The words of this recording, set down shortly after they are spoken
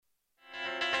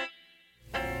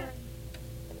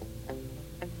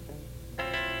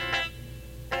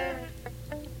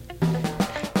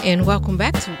And welcome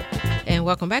back to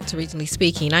Regionally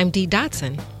Speaking. I'm Dee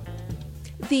Dotson.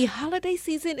 The holiday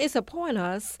season is upon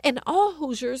us, and all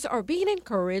Hoosiers are being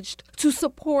encouraged to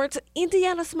support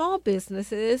Indiana small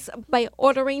businesses by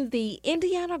ordering the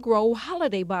Indiana Grow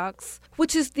Holiday Box,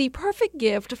 which is the perfect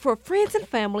gift for friends and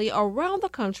family around the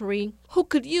country who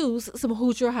could use some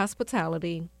Hoosier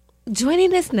hospitality.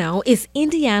 Joining us now is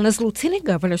Indiana's Lieutenant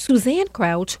Governor Suzanne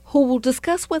Crouch, who will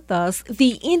discuss with us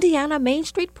the Indiana Main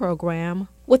Street program,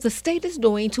 what the state is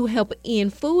doing to help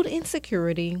end food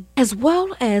insecurity, as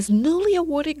well as newly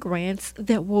awarded grants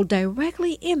that will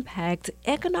directly impact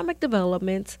economic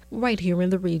development right here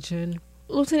in the region.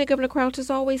 Lieutenant Governor Crouch,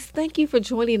 as always, thank you for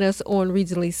joining us on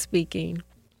Regionally Speaking.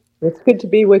 It's good to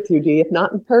be with you, Dee. If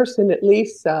not in person, at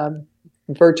least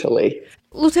virtually.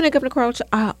 Lieutenant Governor Crouch,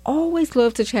 I always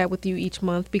love to chat with you each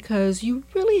month because you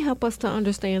really help us to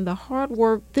understand the hard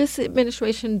work this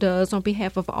administration does on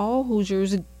behalf of all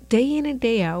Hoosiers day in and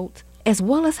day out, as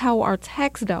well as how our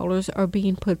tax dollars are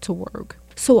being put to work.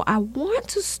 So I want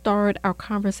to start our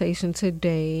conversation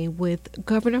today with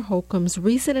Governor Holcomb's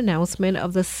recent announcement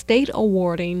of the state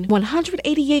awarding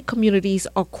 188 communities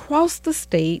across the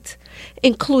state,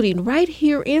 including right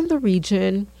here in the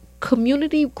region,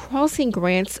 community crossing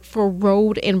grants for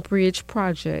road and bridge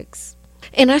projects.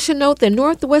 And I should note that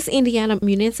Northwest Indiana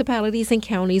municipalities and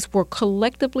counties were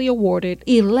collectively awarded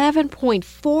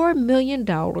 $11.4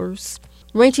 million,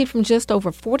 ranging from just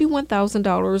over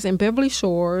 $41,000 in Beverly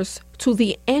Shores to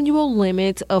the annual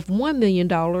limit of $1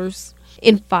 million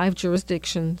in 5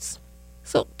 jurisdictions.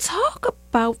 So talk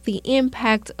about the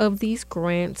impact of these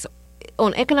grants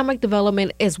on economic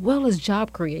development as well as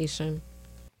job creation.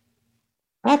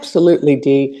 Absolutely,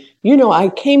 Dee. You know, I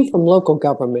came from local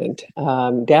government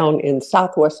down in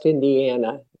Southwest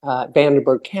Indiana,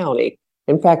 Vanderburgh County.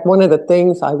 In fact, one of the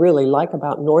things I really like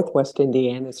about Northwest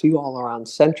Indiana is you all are on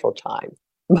Central Time.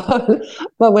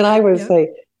 But when I was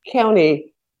a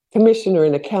county commissioner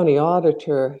and a county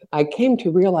auditor, I came to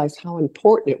realize how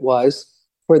important it was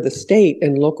for the state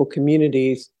and local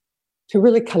communities to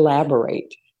really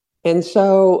collaborate. And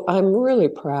so I'm really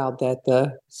proud that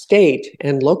the state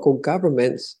and local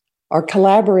governments are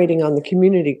collaborating on the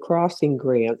community crossing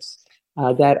grants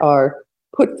that are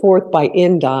put forth by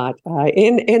NDOT,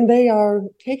 and they are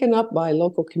taken up by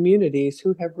local communities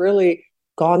who have really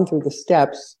gone through the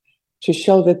steps to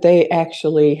show that they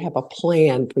actually have a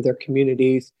plan for their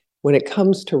communities when it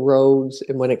comes to roads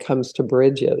and when it comes to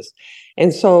bridges.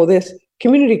 And so this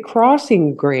community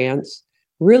crossing grants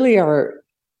really are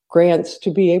grants to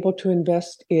be able to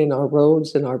invest in our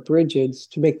roads and our bridges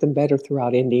to make them better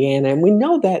throughout Indiana. And we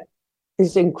know that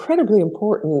is incredibly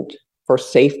important for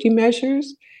safety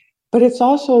measures, but it's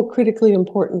also critically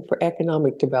important for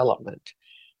economic development.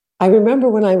 I remember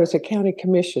when I was a county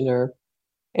commissioner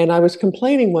and I was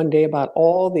complaining one day about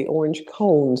all the orange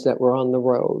cones that were on the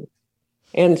road.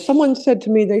 And someone said to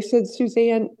me, they said,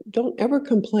 Suzanne, don't ever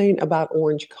complain about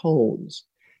orange cones.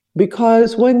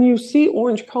 Because when you see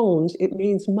orange cones, it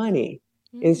means money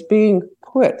is being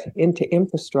put into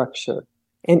infrastructure.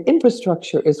 And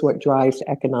infrastructure is what drives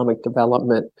economic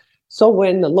development. So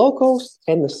when the locals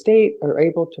and the state are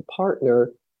able to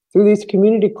partner through these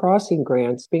community crossing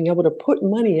grants, being able to put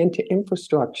money into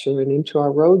infrastructure and into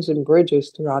our roads and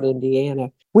bridges throughout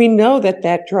Indiana, we know that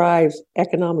that drives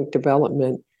economic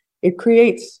development. It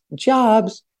creates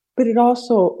jobs, but it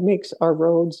also makes our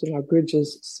roads and our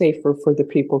bridges safer for the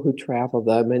people who travel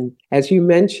them. And as you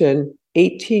mentioned,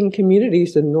 18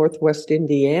 communities in Northwest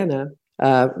Indiana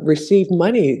received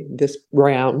money this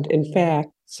round. In fact,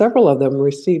 several of them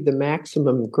received the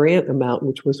maximum grant amount,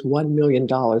 which was $1 million.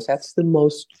 That's the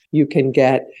most you can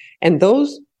get. And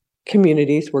those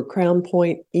communities were Crown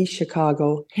Point, East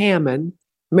Chicago, Hammond,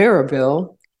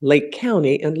 Maryville, Lake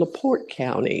County, and LaPorte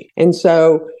County. And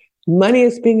so money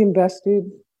is being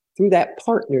invested through that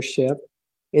partnership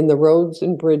in the roads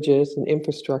and bridges and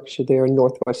infrastructure there in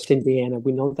Northwest Indiana.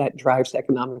 We know that drives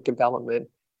economic development,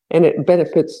 and it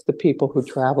benefits the people who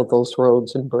travel those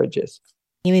roads and bridges.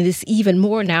 And it is even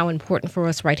more now important for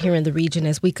us right here in the region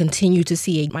as we continue to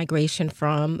see a migration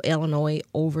from Illinois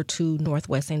over to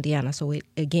Northwest Indiana. So, it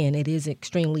is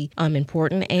extremely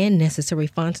important and necessary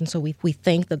funds. And so we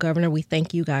thank the governor. We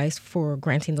thank you guys for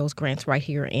granting those grants right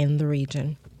here in the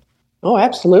region. Oh,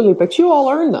 absolutely. But you all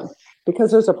earn them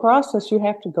because there's a process you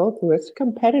have to go through. It's a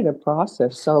competitive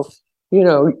process. So, you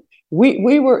know,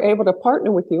 we were able to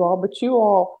partner with you all, but you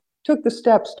all took the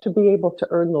steps to be able to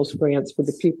earn those grants for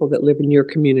the people that live in your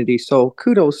community. So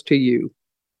kudos to you.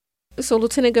 So,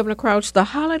 Lieutenant Governor Crouch, the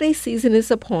holiday season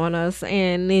is upon us,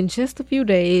 and in just a few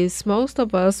days, most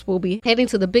of us will be heading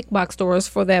to the big box stores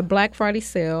for that Black Friday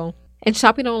sale. and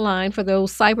shopping online for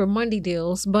those Cyber Monday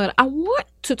deals. But I want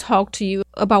to talk to you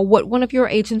about what one of your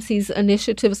agency's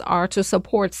initiatives are to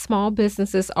support small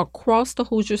businesses across the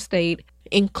Hoosier State,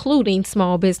 including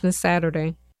Small Business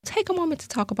Saturday. Take a moment to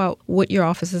talk about what your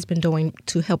office has been doing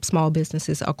to help small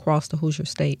businesses across the Hoosier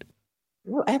State.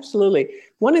 Well, absolutely.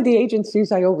 One of the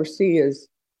agencies I oversee is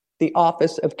the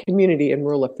Office of Community and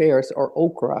Rural Affairs, or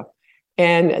OCRA.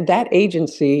 And that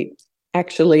agency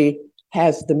actually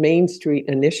has the Main Street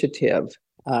Initiative.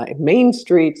 Main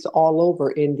streets all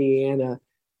over Indiana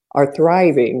are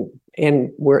thriving,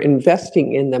 and we're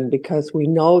investing in them because we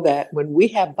know that when we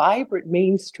have vibrant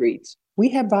main streets, we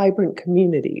have vibrant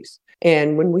communities.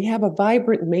 And when we have a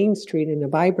vibrant main street and a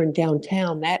vibrant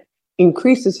downtown, that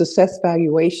increases assessed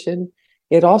valuation.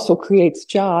 It also creates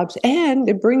jobs, and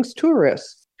it brings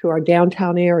tourists to our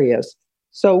downtown areas.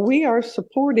 So we are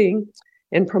supporting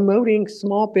and promoting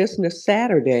Small Business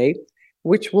Saturday,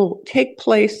 which will take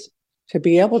place to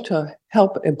be able to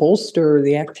help and bolster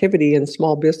the activity in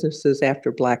small businesses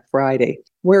after Black Friday,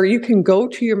 where you can go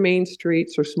to your main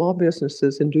streets or small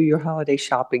businesses and do your holiday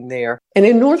shopping there. And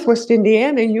in Northwest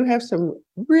Indiana, you have some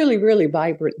really, really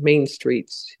vibrant main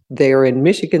streets. They're in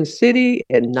Michigan City,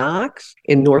 in Knox,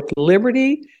 in North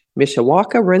Liberty,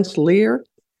 Mishawaka, Rensselaer,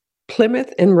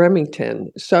 Plymouth, and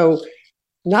Remington. So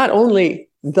not only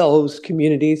those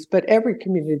communities, but every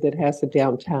community that has a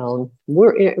downtown,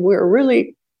 we're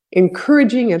really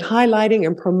encouraging and highlighting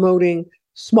and promoting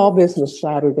Small Business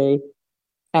Saturday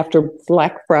after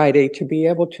Black Friday to be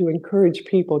able to encourage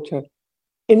people to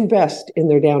invest in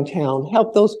their downtown,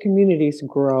 help those communities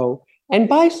grow, and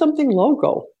buy something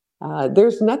local.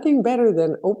 There's nothing better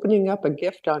than opening up a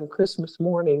gift on Christmas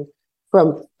morning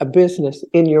from a business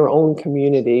in your own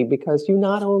community, because you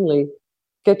not only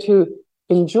get to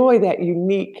enjoy that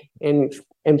unique and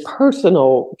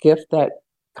personal gift that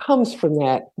comes from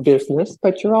that business,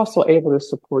 but you're also able to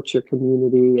support your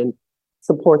community and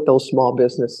support those small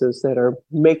businesses that are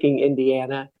making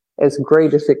Indiana as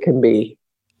great as it can be.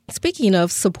 Speaking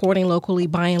of supporting locally,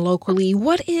 buying locally,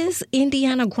 what is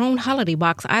Indiana Grown Holiday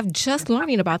Box? I've just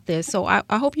learning about this, so I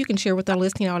hope you can share with our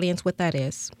listening audience what that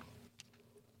is.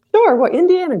 Sure. Well,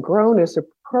 Indiana Grown is a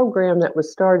program that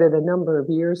was started a number of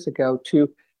years ago to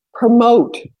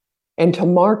promote and to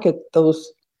market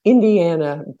those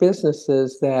Indiana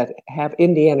businesses that have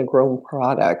Indiana grown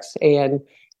products. And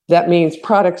that means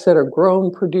products that are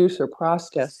grown, produced, or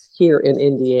processed here in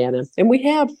Indiana. And we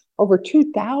have over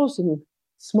 2,000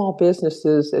 small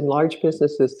businesses and large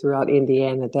businesses throughout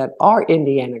Indiana that are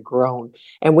Indiana grown.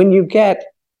 And when you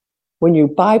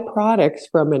buy products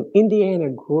from an Indiana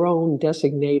grown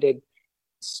designated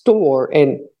store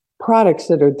and products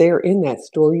that are there in that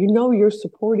store, you know you're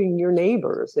supporting your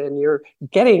neighbors and you're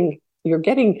getting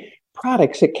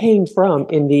products that came from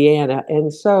Indiana.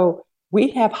 And so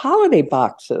we have holiday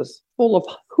boxes full of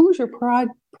Hoosier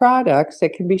products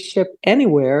that can be shipped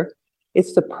anywhere.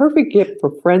 It's the perfect gift for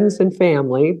friends and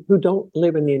family who don't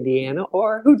live in Indiana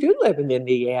or who do live in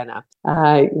Indiana.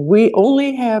 We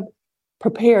only have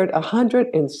prepared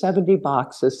 170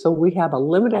 boxes, so we have a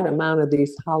limited amount of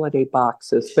these holiday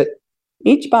boxes, but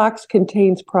each box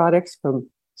contains products from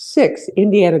 6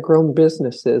 Indiana-grown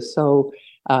businesses. So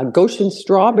Goshen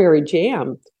Strawberry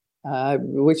Jam,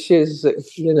 which is,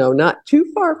 not too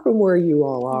far from where you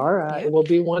all are, it will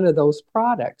be one of those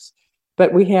products.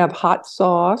 But we have hot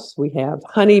sauce, we have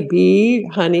honeybee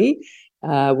honey,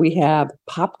 we have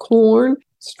popcorn,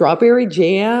 strawberry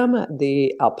jam,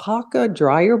 the alpaca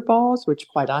dryer balls, which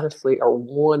quite honestly are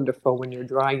wonderful when you're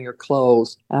drying your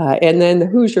clothes, and then the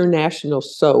Hoosier National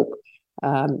Soap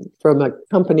from a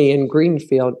company in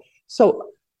Greenfield.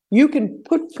 So you can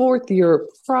put forth your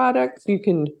products, you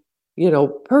can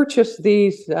purchase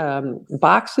these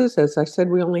boxes. As I said,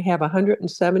 we only have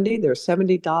 170. They're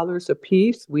 $70 a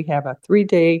piece. We have a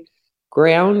 3-day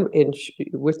ground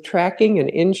with tracking and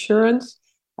insurance.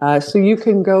 So you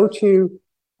can go to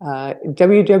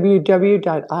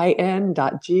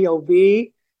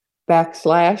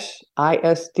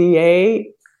www.in.gov/ISDA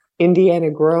Indiana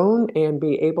Grown and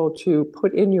be able to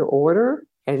put in your order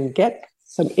and get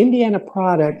some Indiana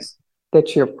products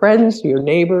that your friends, your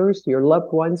neighbors, your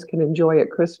loved ones can enjoy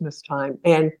at Christmas time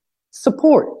and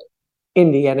support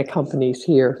Indiana companies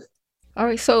here. All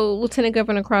right, so Lieutenant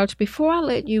Governor Crouch, before I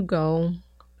let you go,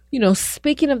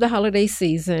 speaking of the holiday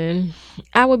season,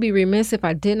 I would be remiss if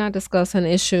I did not discuss an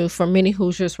issue for many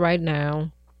Hoosiers right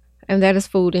now, and that is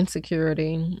food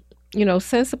insecurity.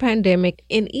 Since the pandemic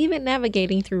and even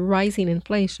navigating through rising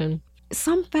inflation,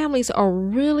 some families are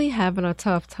really having a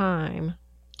tough time.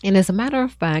 And as a matter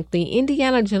of fact, the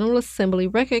Indiana General Assembly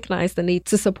recognized the need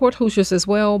to support Hoosiers as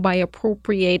well by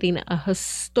appropriating a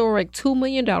historic $2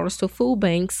 million to food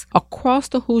banks across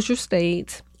the Hoosier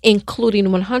state, including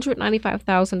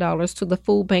 $195,000 to the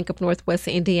Food Bank of Northwest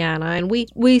Indiana. And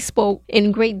we spoke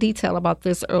in great detail about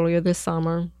this earlier this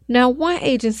summer. Now, one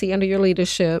agency under your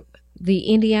leadership, the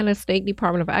Indiana State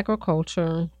Department of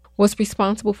Agriculture, was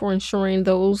responsible for ensuring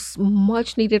those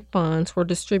much-needed funds were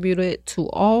distributed to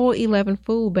all 11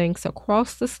 food banks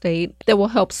across the state that will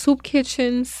help soup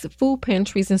kitchens, food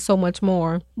pantries, and so much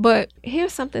more. But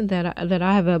here's something that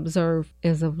I have observed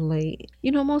as of late.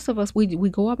 You know, most of us, we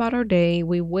go about our day,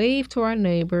 we wave to our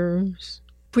neighbors,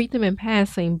 greet them in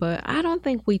passing, but I don't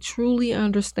think we truly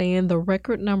understand the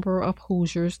record number of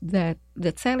Hoosiers that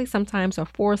sadly sometimes are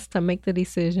forced to make the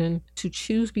decision to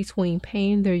choose between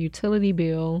paying their utility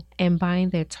bill and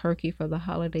buying that turkey for the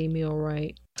holiday meal,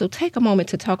 right? So take a moment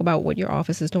to talk about what your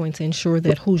office is doing to ensure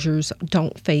that Hoosiers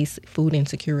don't face food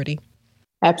insecurity.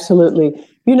 Absolutely.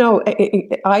 You know,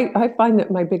 I find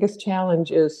that my biggest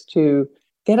challenge is to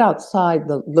get outside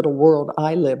the little world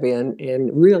I live in and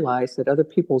realize that other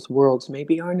people's worlds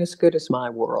maybe aren't as good as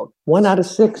my world. 1 out of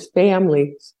 6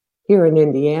 families here in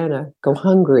Indiana go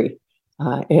hungry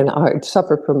and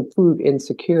suffer from food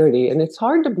insecurity. And it's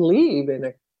hard to believe in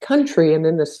a country and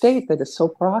in a state that is so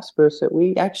prosperous that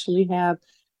we actually have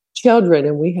children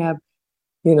and we have,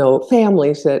 you know,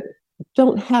 families that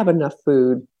don't have enough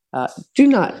food. Do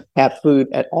not have food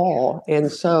at all. And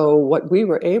so what we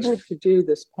were able to do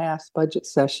this past budget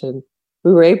session,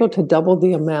 we were able to double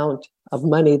the amount of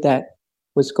money that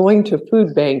was going to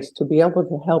food banks to be able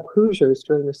to help Hoosiers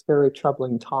during this very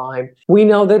troubling time. We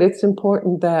know that it's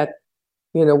important that,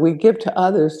 you know, we give to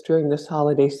others during this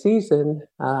holiday season.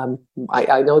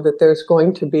 I know that there's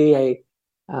going to be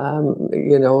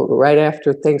you know, right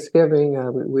after Thanksgiving,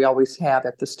 we always have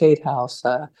at the State House,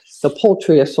 the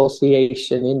Poultry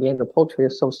Association, Indiana Poultry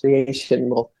Association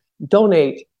will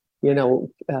donate, you know,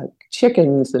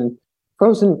 chickens and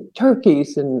frozen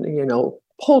turkeys and, you know,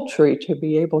 poultry to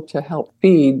be able to help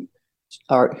feed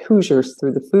our Hoosiers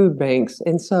through the food banks.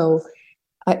 And so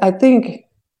I think,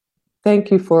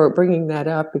 thank you for bringing that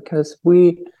up because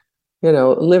we, you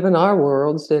know, live in our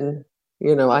worlds and,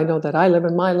 you know, I know that I live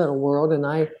in my little world and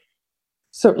I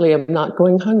certainly am not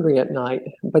going hungry at night,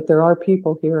 but there are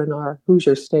people here in our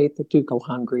Hoosier state that do go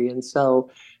hungry. And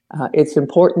so it's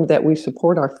important that we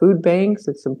support our food banks.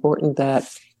 It's important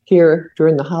that here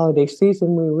during the holiday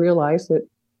season, we realize that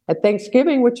at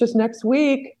Thanksgiving, which is next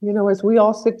week, you know, as we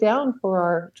all sit down for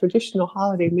our traditional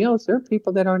holiday meals, there are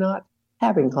people that are not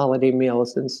having holiday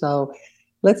meals. And so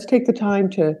let's take the time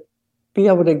to be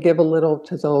able to give a little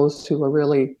to those who are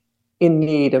really in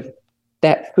need of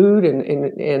that food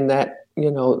and that, you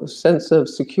know, sense of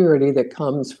security that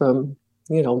comes from,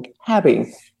 you know,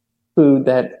 having food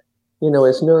that, you know,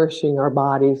 is nourishing our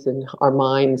bodies and our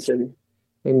minds and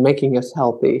making us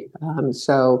healthy.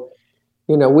 So,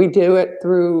 you know, we do it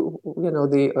through, you know,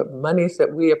 the monies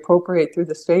that we appropriate through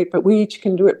the state, but we each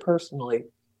can do it personally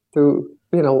through,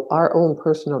 you know, our own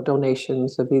personal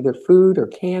donations of either food or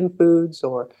canned foods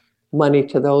or money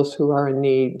to those who are in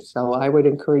need. So I would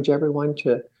encourage everyone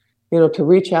to, you know, to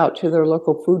reach out to their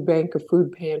local food bank or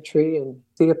food pantry and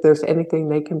see if there's anything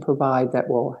they can provide that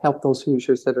will help those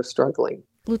Hoosiers that are struggling.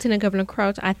 Lieutenant Governor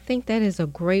Crouch, I think that is a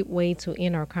great way to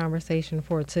end our conversation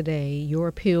for today. Your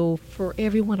appeal for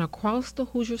everyone across the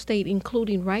Hoosier state,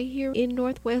 including right here in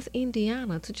Northwest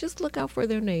Indiana, to just look out for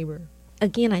their neighbor.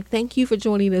 Again, I thank you for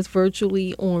joining us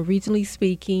virtually on Regionally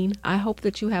Speaking. I hope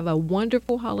that you have a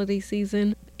wonderful holiday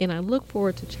season, and I look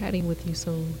forward to chatting with you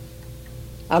soon.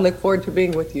 I look forward to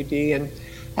being with you, Dee, and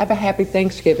have a happy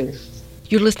Thanksgiving.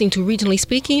 You're listening to Regionally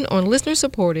Speaking on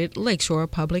listener-supported Lakeshore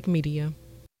Public Media.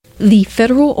 The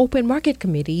Federal Open Market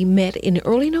Committee met in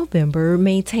early November,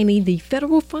 maintaining the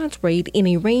federal funds rate in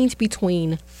a range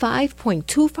between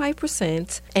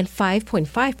 5.25% and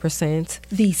 5.5%,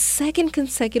 the second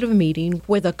consecutive meeting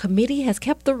where the committee has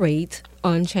kept the rate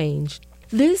unchanged.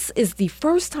 This is the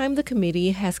first time the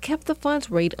committee has kept the funds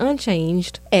rate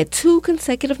unchanged at 2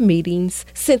 consecutive meetings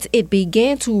since it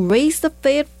began to raise the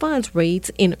Fed funds rate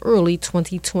in early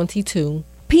 2022.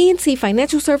 PNC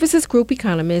Financial Services Group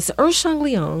economist Ershang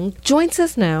Leong joins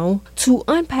us now to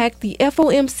unpack the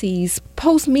FOMC's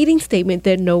post-meeting statement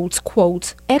that notes,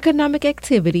 quote, economic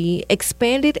activity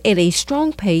expanded at a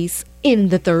strong pace in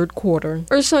the third quarter.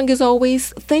 Ershang, as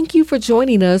always, thank you for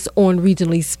joining us on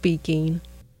Regionally Speaking.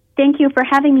 Thank you for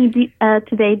having me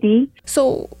today, Dee.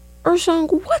 So, Ershang,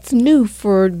 what's new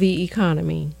for the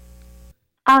economy?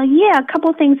 Yeah, a couple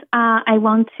of things I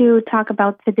want to talk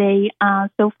about today.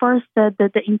 So first,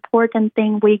 the important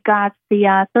thing, we got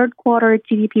the third quarter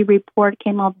GDP report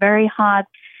came out very hot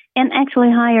and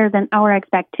actually higher than our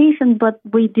expectation. But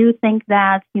we do think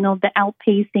that, the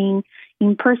outpacing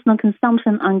in personal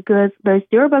consumption on goods, both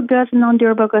durable goods and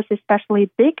non-durable goods, especially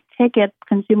big ticket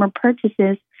consumer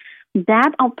purchases,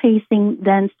 that outpacing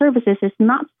then services is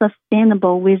not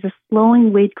sustainable with a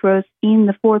slowing wage growth in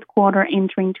the fourth quarter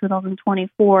entering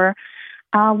 2024.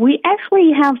 We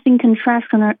actually have seen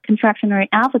contractionary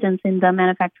evidence in the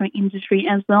manufacturing industry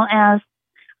as well as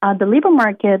the labor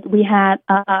market. We had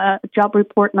a job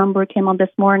report number came out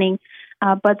this morning.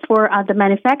 But for the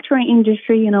manufacturing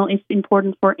industry, it's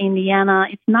important for Indiana.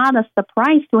 It's not a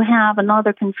surprise to have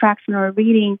another contractionary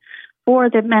reading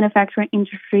for the manufacturing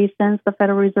industry since the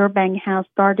Federal Reserve Bank has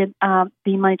started the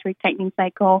monetary tightening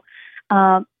cycle.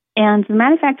 And the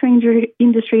manufacturing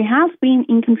industry has been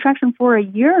in contraction for a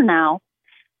year now.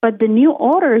 But the new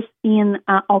orders in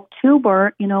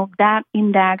October, that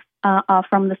index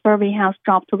from the survey has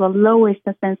dropped to the lowest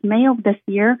since May of this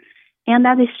year. And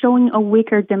that is showing a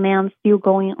weaker demand still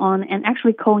going on and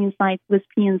actually coincides with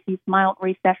PNC's mild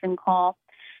recession call.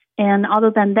 And other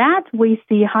than that, we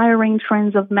see hiring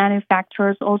trends of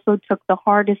manufacturers also took the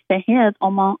hardest hit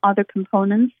among other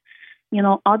components.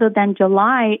 Other than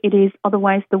July, it is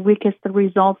otherwise the weakest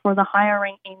result for the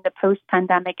hiring in the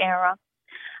post-pandemic era.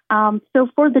 So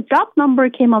for the job number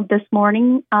came out this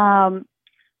morning,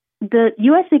 the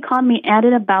U.S. economy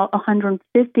added about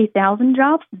 150,000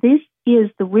 jobs. This is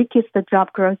the weakest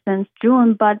job growth since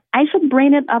June, but I should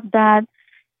bring it up that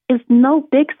it's no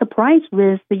big surprise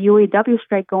with the UAW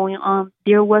strike going on.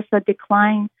 There was a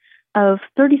decline of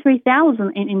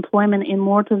 33,000 in employment in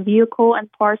motor vehicle and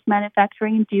parts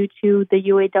manufacturing due to the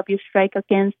UAW strike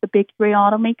against the big three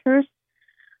automakers.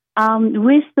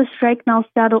 With the strike now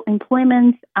settled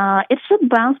employment, it should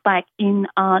bounce back in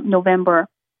November.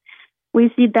 We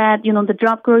see that, the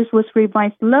job growth was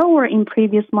revised lower in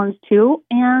previous months too,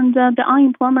 and the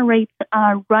unemployment rate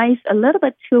rise a little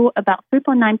bit to about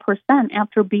 3.9%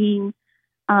 after being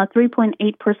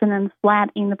 3.8% and flat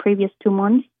in the previous 2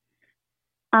 months.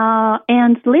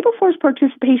 And labor force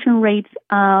participation rates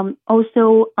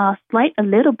also slight a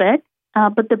little bit,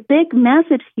 but the big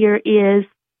message here is,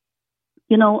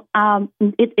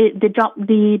 the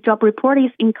job report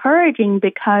is encouraging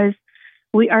because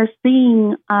we are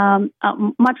seeing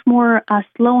much more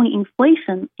slowing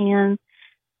inflation, and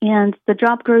the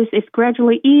job growth is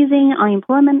gradually easing.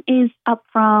 Unemployment is up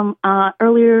from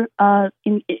earlier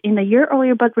in a year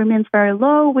earlier, but remains very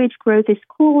low. Wage growth is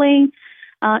cooling.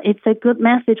 It's a good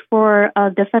message for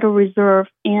the Federal Reserve,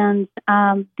 and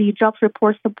the jobs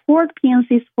report support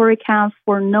PNC's forecast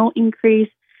for no increase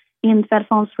in Fed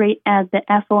funds rate at the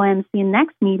FOMC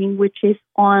next meeting, which is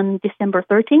on December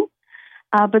 13th.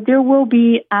 But there will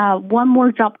be one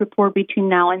more job report between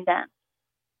now and then.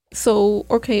 So,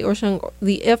 okay, Orshang,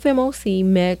 the FMOC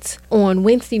met on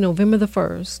Wednesday, November the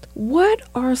 1st. What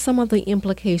are some of the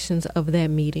implications of that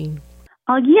meeting?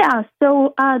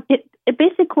 So it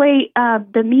basically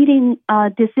the meeting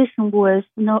decision was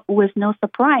no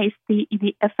surprise. The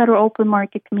Federal Open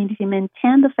Market Committee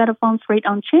maintained the Fed funds rate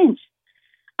unchanged.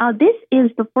 This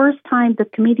is the first time the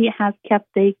committee has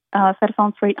kept the Fed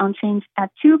funds rate unchanged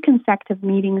at 2 consecutive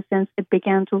meetings since it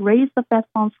began to raise the Fed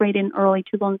funds rate in early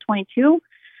 2022.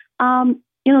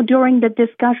 During the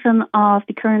discussion of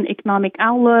the current economic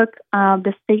outlook,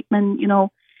 the statement,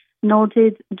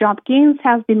 noted job gains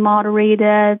have been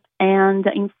moderated and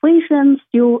the inflation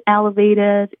still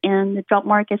elevated and the job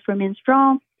markets remain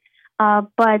strong.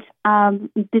 But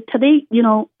today,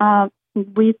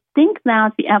 we think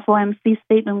that the FOMC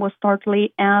statement was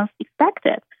largely as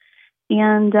expected.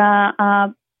 And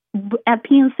at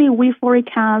PNC, we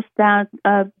forecast that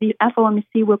the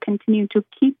FOMC will continue to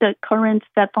keep the current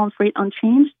Fed funds rate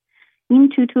unchanged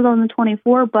into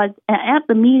 2024. But at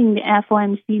the meeting, the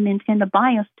FOMC maintained a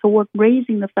bias toward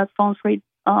raising the Fed funds rate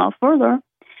further.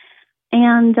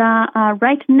 And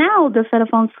right now, the Fed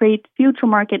funds rate future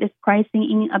market is pricing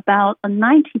in about a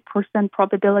 90%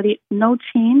 probability, no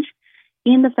change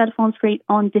in the Fed funds rate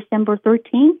on December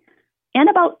 13th, and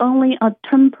about only a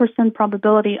 10%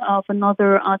 probability of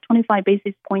another 25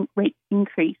 basis point rate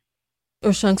increase.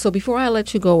 Orshang, so before I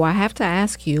let you go, I have to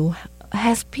ask you,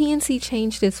 has PNC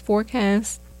changed its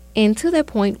forecast? And to that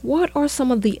point, what are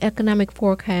some of the economic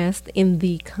forecasts in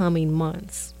the coming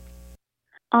months?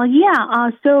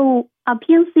 So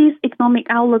PNC's economic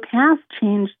outlook has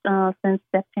changed since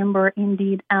September.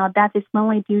 Indeed, that is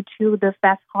mainly due to the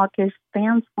Fed's hawkish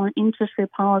stance on interest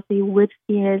rate policy, which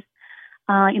is,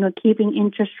 keeping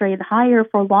interest rate higher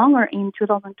for longer in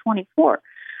 2024.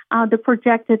 The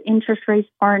projected interest rates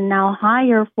are now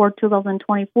higher for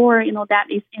 2024. That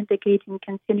is indicating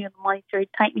continued monetary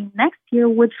tightening next year,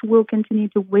 which will continue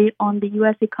to weigh on the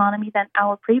U.S. economy than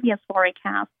our previous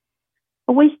forecast.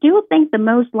 But we still think the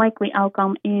most likely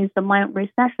outcome is a mild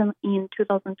recession in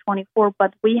 2024,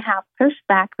 but we have pushed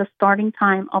back the starting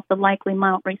time of the likely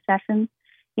mild recession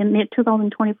in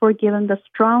mid-2024, given the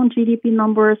strong GDP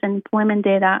numbers and employment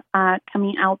data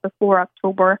coming out before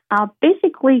October.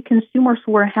 Basically, consumers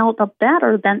were held up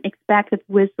better than expected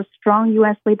with the strong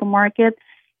U.S. labor market.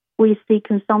 We see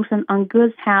consumption on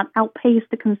goods had outpaced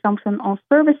the consumption on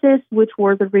services, which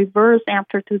were the reverse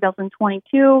after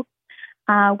 2022.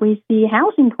 We see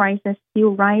housing prices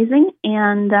still rising,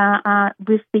 and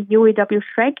with the UAW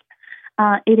strike,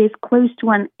 it is close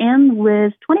to an end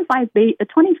with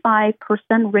 25%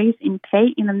 raise in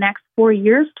pay in the next 4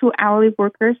 years to hourly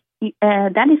workers.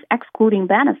 That is excluding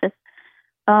benefits.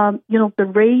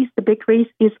 The big raise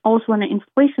is also an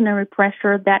inflationary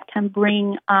pressure that can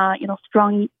bring,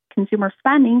 strong consumer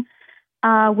spending.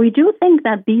 We do think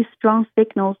that these strong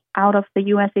signals out of the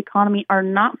U.S. economy are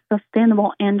not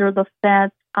sustainable under the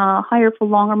Fed's higher for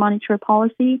longer monetary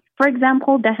policy. For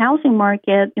example, the housing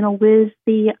market, with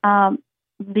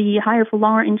the higher for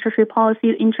longer interest rate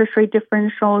policy, interest rate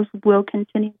differentials will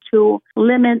continue to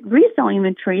limit resale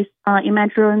inventories.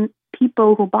 Imagine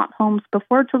people who bought homes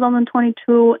before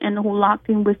 2022 and who locked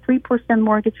in with 3%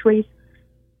 mortgage rates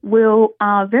will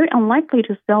very unlikely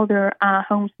to sell their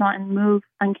homes now and move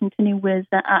and continue with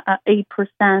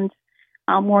 8%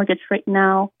 mortgage rate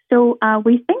now. So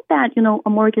we think that, a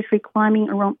mortgage rate climbing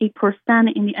around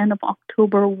 8% in the end of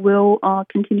October will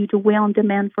continue to weigh on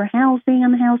demand for housing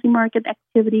and housing market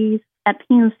activities. At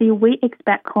PNC, we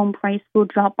expect home price will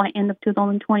drop by end of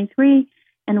 2023,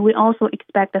 and we also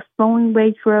expect a slowing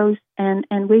wage growth, and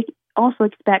we also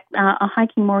expect a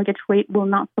hiking mortgage rate will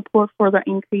not support further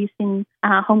increase in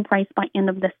home price by end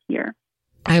of this year.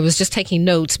 I was just taking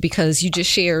notes because you just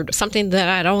shared something that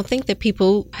I don't think that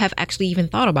people have actually even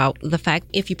thought about. The fact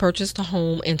if you purchased a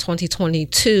home in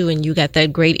 2022 and you got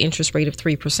that great interest rate of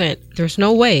 3%, there's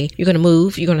no way you're going to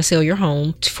move, you're going to sell your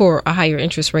home for a higher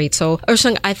interest rate. So,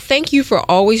 Ursung, I thank you for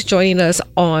always joining us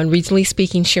on Regionally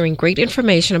Speaking, sharing great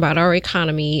information about our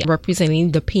economy,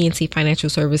 representing the PNC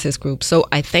Financial Services Group. So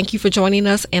I thank you for joining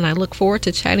us, and I look forward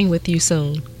to chatting with you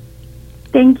soon.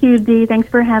 Thank you, Dee. Thanks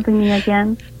for having me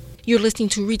again. You're listening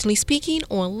to Regionally Speaking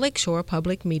on Lakeshore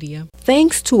Public Media.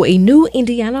 Thanks to a new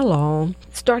Indiana law,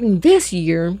 starting this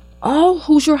year, all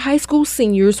Hoosier high school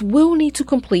seniors will need to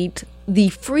complete the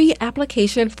free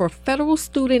application for federal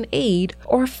student aid,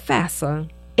 or FAFSA.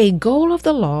 A goal of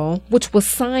the law, which was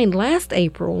signed last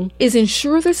April, is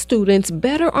ensure that students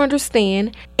better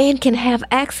understand and can have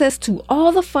access to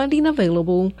all the funding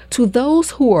available to those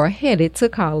who are headed to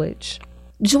college.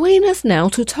 Joining us now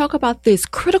to talk about this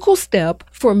critical step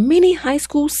for many high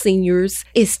school seniors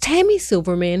is Tammy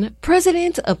Silverman,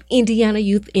 president of Indiana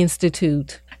Youth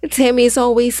Institute. Tammy, as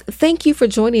always, thank you for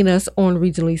joining us on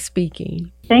Regionally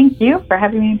Speaking. Thank you for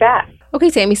having me back. Okay,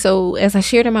 Tammy, so as I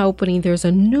shared in my opening, there's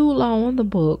a new law on the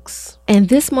books, and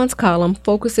this month's column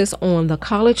focuses on the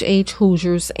college-age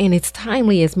Hoosiers, and it's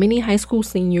timely as many high school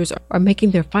seniors are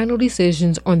making their final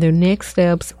decisions on their next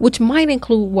steps, which might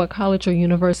include what college or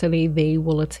university they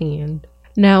will attend.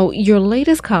 Now, your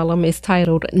latest column is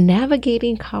titled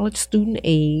Navigating College Student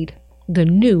Aid, the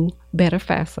New Better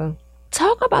FAFSA.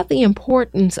 Talk about the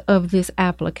importance of this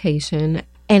application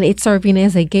and it's serving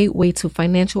as a gateway to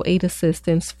financial aid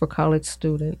assistance for college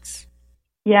students.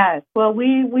 Yes. Well,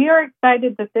 we are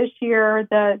excited that this year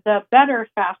the Better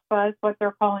FAFSA, is what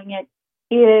they're calling it,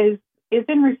 is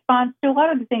in response to a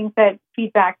lot of the things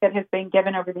feedback that has been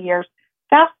given over the years.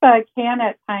 FAFSA can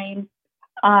at times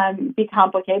be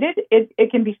complicated.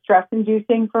 It can be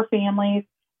stress-inducing for families,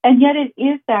 and yet it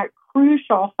is that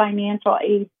crucial financial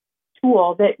aid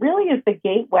tool that really is the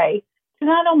gateway to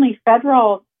not only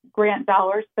federal grant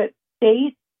dollars, but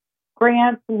state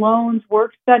grants, loans,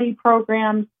 work-study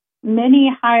programs.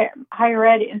 Many higher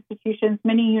ed institutions,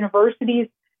 many universities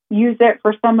use it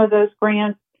for some of those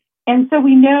grants. And so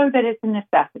we know that it's a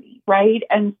necessity, right?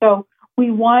 And so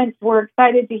we're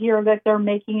excited to hear that they're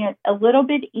making it a little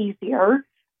bit easier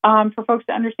for folks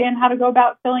to understand how to go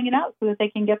about filling it out so that they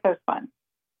can get those funds.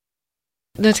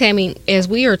 Now, Tammy, as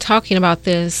we are talking about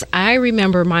this, I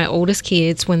remember my oldest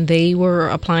kids when they were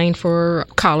applying for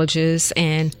colleges,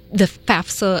 and the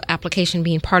FAFSA application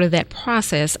being part of that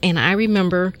process. And I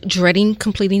remember dreading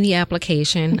completing the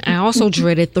application. I also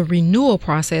dreaded the renewal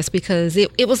process because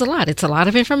it was a lot. It's a lot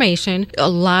of information, a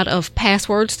lot of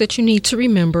passwords that you need to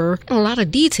remember, and a lot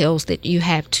of details that you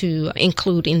have to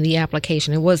include in the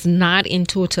application. It was not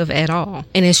intuitive at all.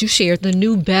 And as you shared, the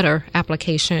new Better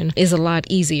application is a lot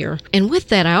easier. And with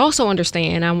that, I also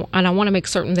understand, and I want to make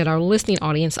certain that our listening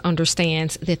audience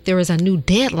understands that there is a new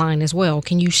deadline as well.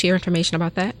 Can you share information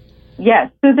about that?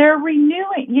 Yes. So they're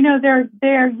renewing,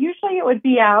 they're usually it would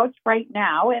be out right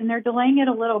now, and they're delaying it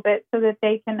a little bit so that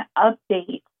they can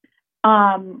update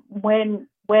when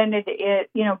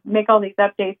it make all these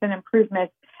updates and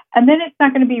improvements. And then it's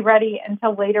not going to be ready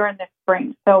until later in the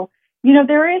spring. So,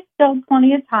 there is still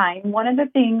plenty of time. One of the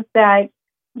things that,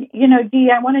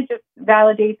 Dee, I want to just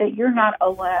validate that you're not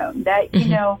alone, that,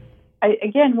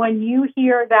 again, when you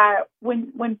hear that,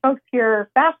 when folks hear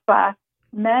FAFSA,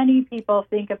 many people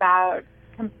think about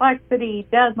complexity,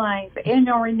 deadlines,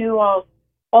 annual renewals,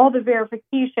 all the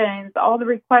verifications, all the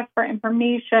requests for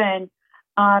information.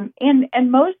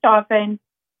 And most often,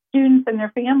 students and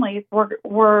their families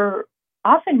were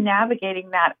often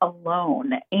navigating that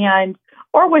alone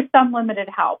or with some limited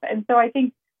help. And so I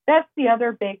think that's the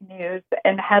other big news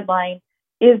and headline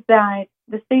is that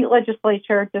the state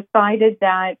legislature decided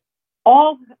that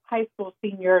all high school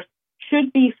seniors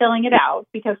should be filling it out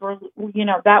because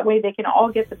that way they can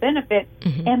all get the benefit.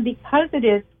 Mm-hmm. And because it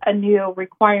is a new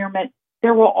requirement,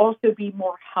 there will also be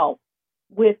more help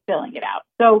with filling it out.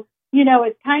 So,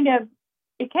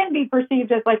 it can be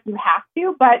perceived as like you have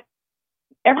to, but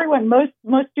most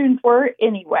students were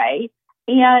anyway.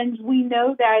 And we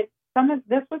know that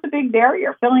this was a big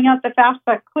barrier. Filling out the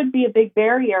FAFSA could be a big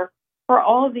barrier for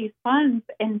all of these funds,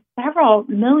 and several $1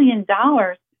 million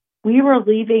we were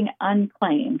leaving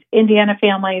unclaimed. Indiana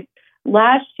families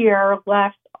last year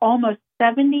left almost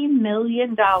 $70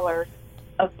 million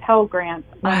of Pell Grants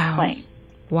unclaimed.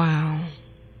 Wow.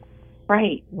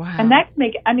 Right. Wow. And that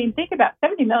can think about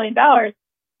 $70 million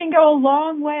can go a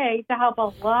long way to help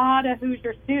a lot of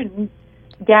Hoosier students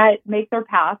make their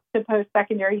path to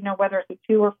post-secondary, whether it's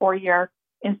a 2 or 4 year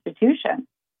institution.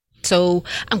 So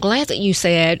I'm glad that you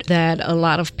said that a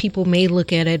lot of people may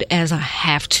look at it as a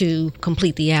have to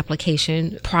complete the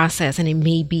application process, and it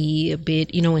may be a bit,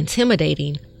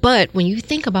 intimidating. But when you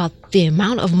think about the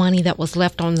amount of money that was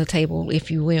left on the table,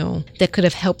 if you will, that could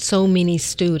have helped so many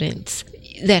students,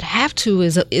 that have to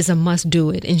is a must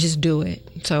do it and just do it.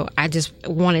 So I just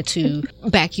wanted to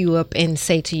back you up and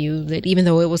say to you that even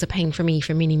though it was a pain for me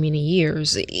for many, many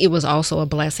years, it was also a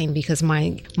blessing because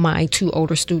my 2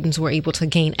 older students were able to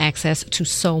gain access to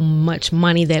so much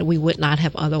money that we would not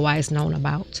have otherwise known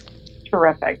about.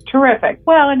 Terrific.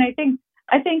 Well, and I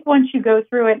think once you go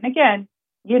through it, and again,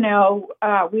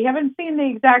 we haven't seen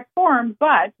the exact form,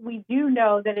 but we do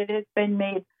know that it has been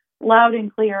made loud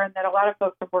and clear, and that a lot of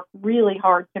folks have worked really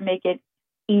hard to make it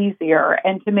easier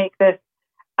and to make this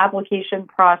application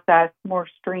process more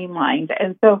streamlined.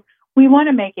 And so we want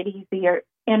to make it easier,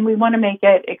 and we want to make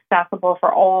it accessible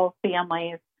for all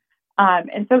families.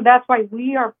 And so that's why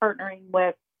we are partnering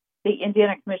with the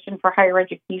Indiana Commission for Higher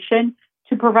Education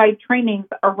to provide trainings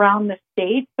around the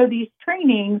state. So these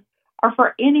trainings are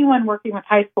for anyone working with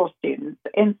high school students.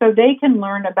 And so they can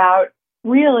learn about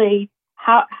really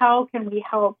how can we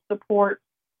help support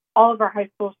all of our high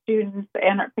school students,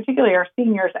 and particularly our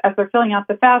seniors, as they're filling out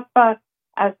the FAFSA,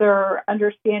 as they're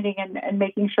understanding and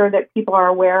making sure that people are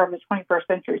aware of the 21st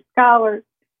Century Scholars,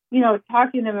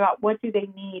 talking to them about what do they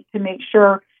need to make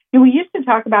sure. We used to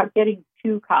talk about getting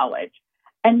to college,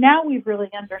 and now we've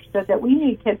really understood that we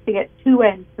need kids to get to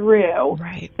and through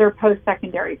their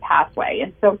post-secondary pathway.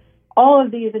 And so all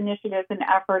of these initiatives and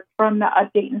efforts, from the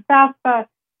update in FAFSA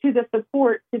to the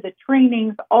support, to the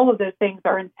trainings, all of those things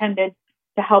are intended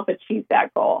to help achieve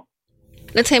that goal.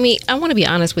 Now, Tammy, I want to be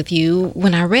honest with you.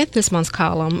 When I read this month's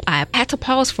column, I had to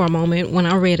pause for a moment when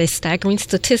I read a staggering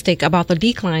statistic about the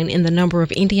decline in the number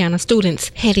of Indiana students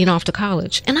heading off to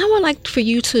college. And I would like for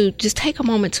you to just take a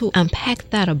moment to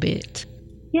unpack that a bit.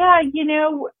 Yeah,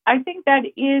 I think that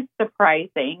is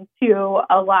surprising to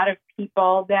a lot of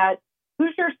people that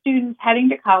Hoosier students heading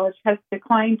to college has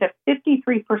declined to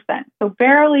 53%, so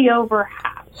barely over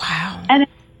half. Wow. And at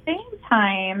the same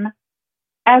time,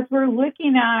 as we're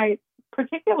looking at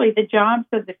particularly the jobs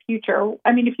of the future,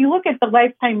 if you look at the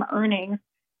lifetime earnings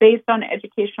based on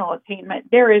educational attainment,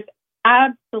 there is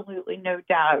absolutely no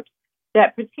doubt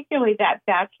that particularly that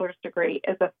bachelor's degree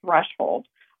is a threshold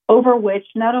over which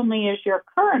not only is your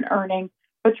current earning,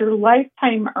 but your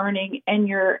lifetime earning and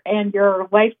your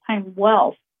lifetime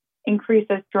wealth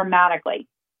increases dramatically.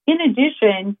 In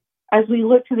addition, as we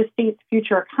look to the state's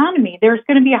future economy, there's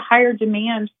going to be a higher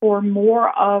demand for more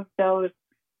of those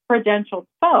credentialed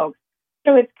folks.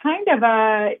 So it's kind of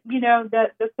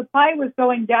the supply was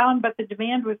going down, but the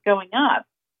demand was going up.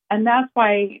 And that's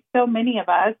why so many of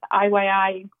us,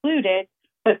 IYI included,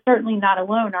 but certainly not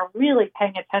alone, are really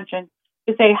paying attention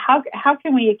to say, how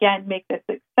can we, again, make this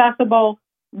accessible,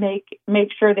 make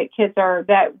sure that kids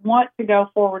that want to go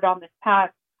forward on this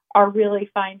path are really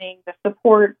finding the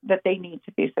support that they need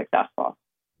to be successful.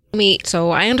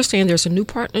 So I understand there's a new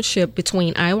partnership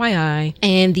between IYI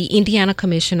and the Indiana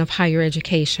Commission of Higher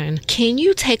Education. Can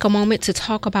you take a moment to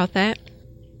talk about that?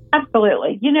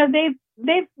 Absolutely.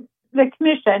 The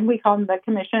commission, we call them the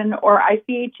commission, or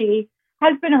ICHE,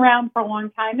 has been around for a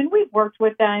long time, and we've worked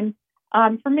with them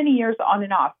for many years on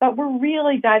and off. But we're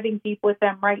really diving deep with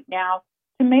them right now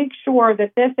to make sure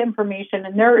that this information,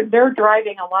 and they're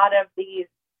driving a lot of these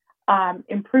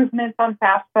improvements on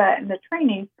FAFSA and the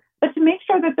training, but to make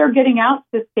sure that they're getting out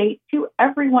to the state to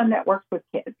everyone that works with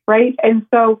kids, right? And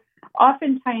so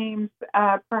oftentimes,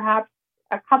 perhaps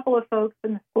a couple of folks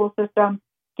in the school system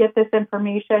get this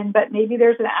information, but maybe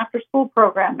there's an after-school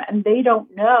program and they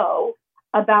don't know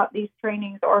about these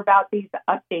trainings or about these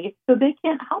updates, so they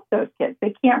can't help those kids.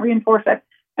 They can't reinforce it.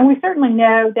 And we certainly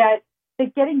know that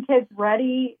getting kids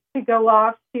ready to go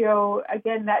off to,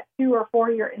 again, that 2 or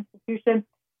 4 year institution,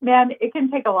 man, it can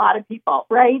take a lot of people,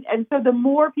 right? And so the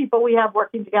more people we have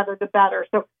working together, the better.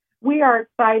 So we are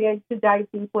excited to dive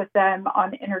deep with them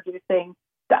on introducing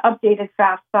the updated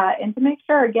FAFSA and to make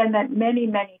sure, again, that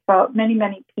many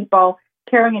people,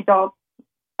 caring adults,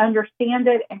 understand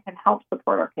it and can help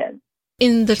support our kids.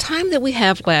 In the time that we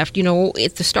have left, at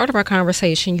the start of our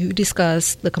conversation, you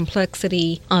discussed the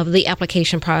complexity of the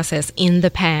application process in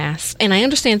the past. And I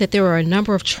understand that there are a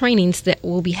number of trainings that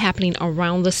will be happening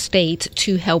around the state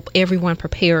to help everyone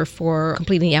prepare for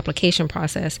completing the application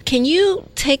process. Can you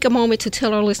take a moment to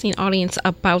tell our listening audience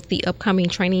about the upcoming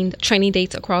training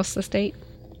dates across the state?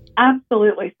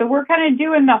 Absolutely. So we're kind of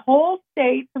doing the whole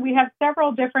state. So we have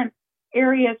several different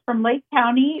areas from Lake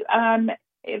County,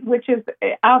 which is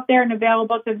out there and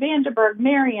available to Vandenberg,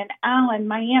 Marion, Allen,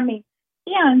 Miami.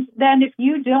 And then if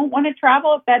you don't want to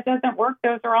travel, if that doesn't work,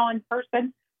 those are all in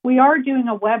person. We are doing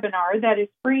a webinar that is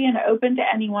free and open to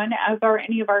anyone, as are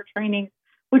any of our trainings,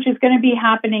 which is going to be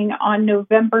happening on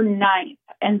November 9th.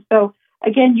 And so,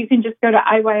 again, you can just go to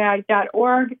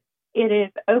IYI.org. It is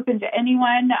open to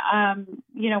anyone.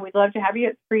 We'd love to have you.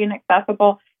 It's free and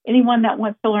accessible. Anyone that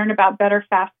wants to learn about better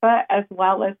FAFSA as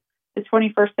well as the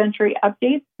 21st century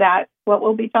updates, that's what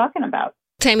we'll be talking about.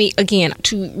 Tammy, again,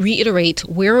 to reiterate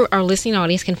where our listening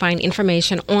audience can find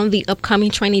information on the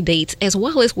upcoming training dates, as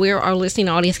well as where our listening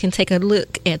audience can take a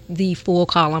look at the full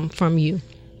column from you.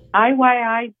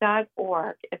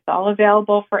 IYI.org. It's all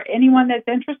available for anyone that's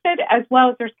interested, as well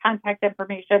as there's contact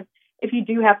information. If you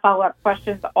do have follow-up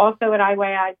questions, also at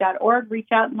IYI.org, reach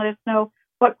out and let us know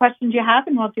what questions you have,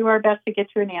 and we'll do our best to get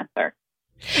you an answer.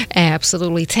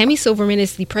 Absolutely. Tammy Silverman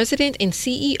is the president and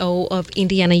CEO of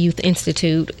Indiana Youth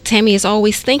Institute. Tammy, as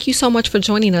always, thank you so much for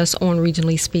joining us on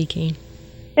Regionally Speaking.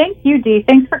 Thank you, Dee.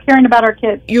 Thanks for caring about our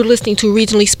kids. You're listening to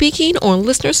Regionally Speaking on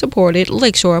listener-supported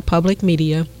Lakeshore Public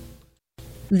Media.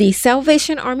 The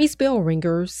Salvation Army's bell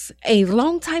ringers, a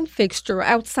longtime fixture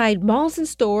outside malls and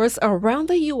stores around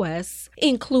the U.S.,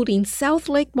 including South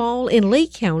Lake Mall in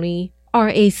Lake County, are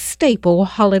a staple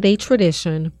holiday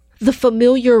tradition. The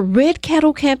familiar Red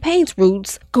Kettle campaign's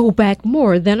roots go back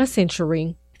more than a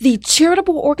century. The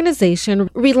charitable organization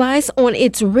relies on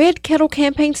its Red Kettle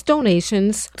campaign's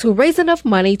donations to raise enough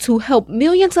money to help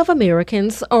millions of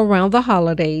Americans around the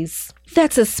holidays.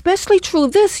 That's especially true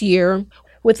this year,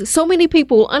 with so many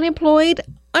people unemployed,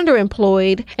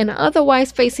 underemployed, and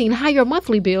otherwise facing higher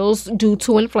monthly bills due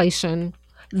to inflation.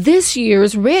 This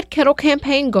year's Red Kettle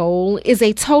campaign goal is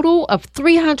a total of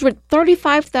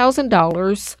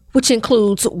 $335,000, which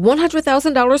includes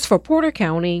 $100,000 for Porter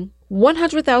County,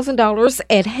 $100,000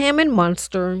 at Hammond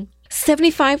Munster,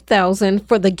 $75,000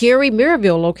 for the Gary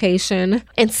Maryville location,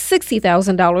 and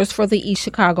 $60,000 for the East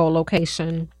Chicago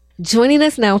location. Joining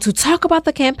us now to talk about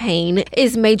the campaign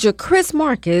is Major Chris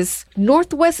Marcus,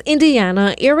 Northwest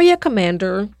Indiana Area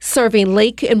Commander, serving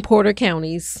Lake and Porter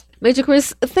counties. Major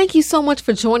Chris, thank you so much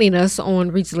for joining us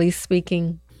on Regionally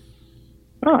Speaking.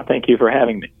 Oh, thank you for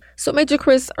having me. So, Major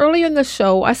Chris, earlier in the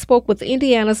show, I spoke with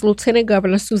Indiana's Lieutenant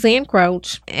Governor Suzanne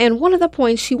Crouch, and one of the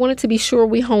points she wanted to be sure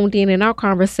we honed in our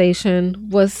conversation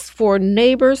was for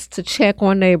neighbors to check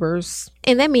on neighbors.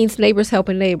 And that means neighbors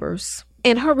helping neighbors.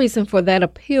 And her reason for that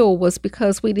appeal was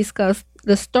because we discussed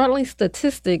the startling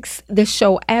statistics that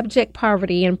show abject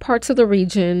poverty in parts of the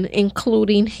region,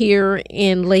 including here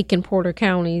in Lake and Porter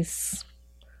counties.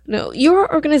 Now, your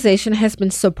organization has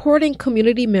been supporting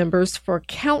community members for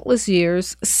countless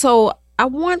years, so I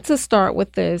want to start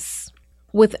with this.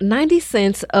 With 90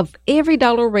 cents of every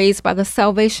dollar raised by the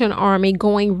Salvation Army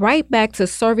going right back to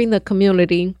serving the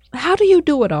community, how do you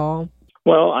do it all?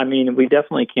 Well, I mean, we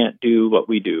definitely can't do what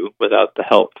we do without the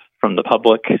help from the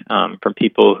public, from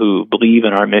people who believe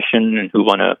in our mission and who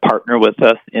want to partner with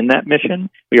us in that mission.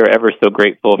 We are ever so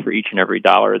grateful for each and every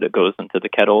dollar that goes into the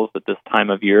kettles at this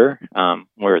time of year,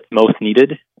 where it's most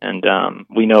needed. And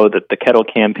we know that the Kettle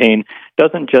campaign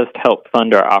doesn't just help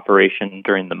fund our operation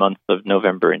during the months of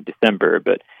November and December,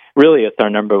 but really it's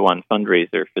our number one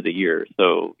fundraiser for the year.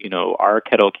 So, our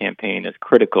Kettle campaign is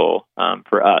critical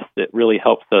for us. It really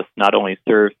helps us not only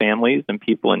serve families and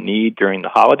people in need during the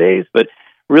holidays, but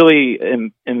really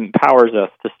empowers us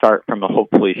to start from a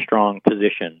hopefully strong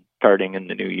position starting in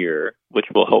the new year, which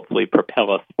will hopefully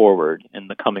propel us forward in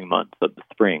the coming months of the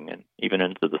spring and even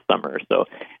into the summer. So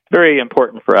it's very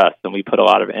important for us, and we put a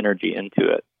lot of energy into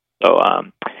it. So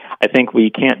I think we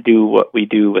can't do what we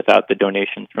do without the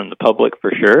donations from the public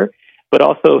for sure, but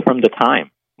also from the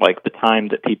time, like the time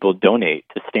that people donate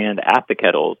to stand at the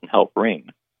kettles and help ring.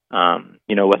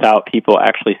 Without people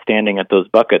actually standing at those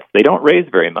buckets, they don't raise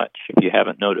very much, if you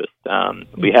haven't noticed.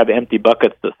 We have empty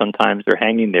buckets that sometimes are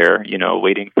hanging there,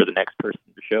 waiting for the next person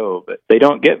to show, but they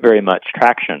don't get very much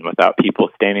traction without people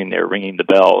standing there ringing the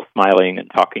bell, smiling and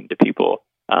talking to people.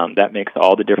 That makes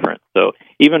all the difference. So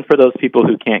even for those people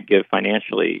who can't give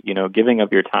financially, giving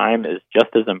of your time is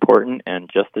just as important and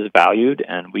just as valued,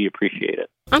 and we appreciate it.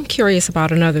 I'm curious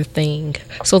about another thing.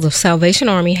 So the Salvation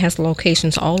Army has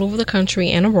locations all over the country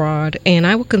and abroad, and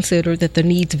I would consider that the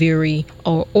needs vary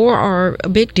or are a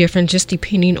bit different just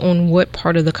depending on what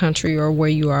part of the country or where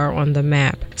you are on the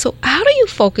map. So how do you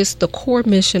focus the core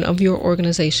mission of your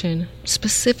organization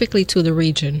specifically to the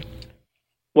region?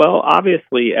 Well,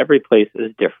 obviously, every place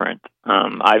is different.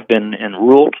 I've been in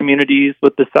rural communities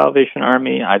with the Salvation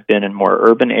Army. I've been in more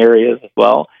urban areas as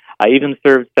well. I even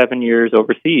served 7 years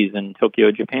overseas in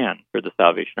Tokyo, Japan for the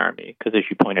Salvation Army, because as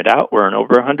you pointed out, we're in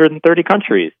over 130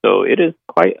 countries, so it is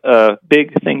quite a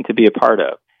big thing to be a part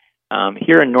of.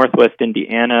 Here in Northwest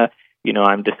Indiana,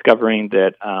 I'm discovering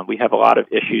that we have a lot of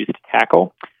issues to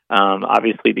tackle.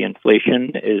 Obviously, the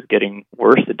inflation is getting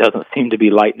worse. It doesn't seem to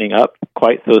be lightening up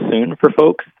quite so soon for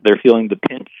folks. They're feeling the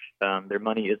pinch. Their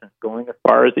money isn't going as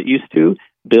far as it used to.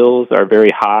 Bills are very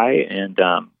high, and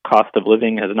cost of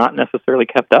living has not necessarily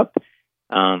kept up.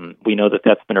 We know that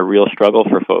that's been a real struggle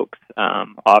for folks.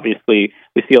 Obviously,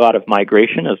 we see a lot of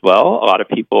migration as well. A lot of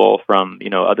people from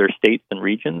other states and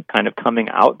regions kind of coming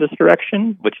out this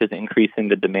direction, which is increasing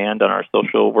the demand on our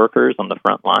social workers on the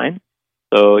front line.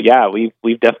 So, yeah,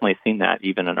 we've definitely seen that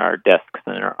even in our desks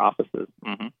and in our offices.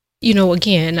 Mm-hmm.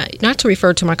 Again, not to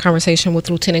refer to my conversation with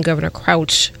Lieutenant Governor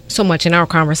Crouch so much in our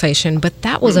conversation, but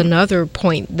that was another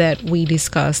point that we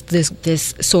discussed,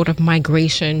 this sort of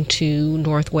migration to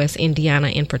Northwest Indiana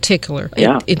in particular,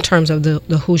 in terms of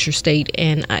the Hoosier state.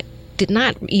 And I did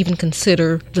not even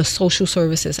consider the social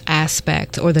services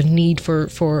aspect or the need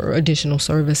for additional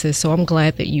services. So I'm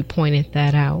glad that you pointed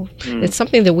that out. It's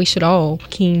something that we should all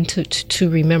keen to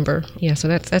remember. Yeah, so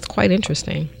that's quite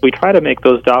interesting. We try to make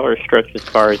those dollars stretch as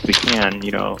far as we can.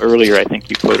 Earlier I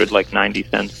think you quoted like 90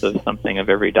 cents of something of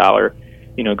every dollar,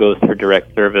 goes for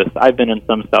direct service. I've been in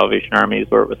some Salvation Armies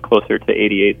where it was closer to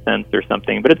 88 cents or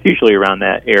something, but it's usually around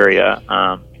that area.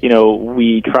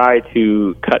 We try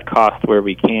to cut costs where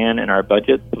we can in our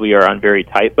budgets. We are on very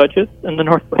tight budgets in the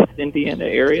Northwest Indiana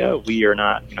area. We are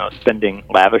not, spending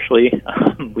lavishly.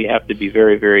 We have to be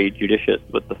very, very judicious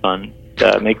with the funds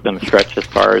to make them stretch as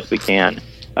far as we can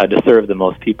to serve the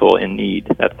most people in need.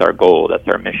 That's our goal. That's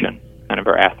our mission, kind of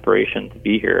our aspiration to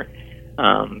be here.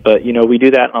 But we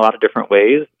do that in a lot of different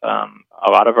ways.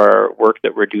 A lot of our work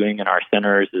that we're doing in our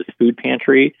centers is food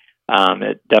pantry.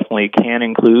 It definitely can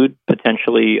include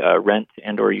potentially rent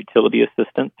and or utility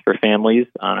assistance for families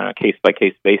on a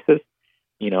case-by-case basis.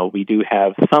 We do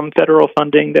have some federal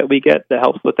funding that we get that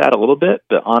helps with that a little bit,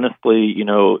 but honestly,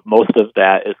 most of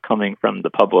that is coming from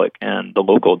the public and the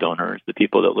local donors, the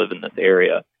people that live in this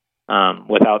area.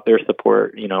 Without their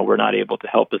support, we're not able to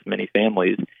help as many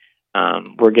families.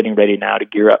 We're getting ready now to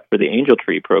gear up for the Angel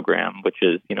Tree program, which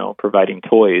is, providing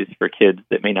toys for kids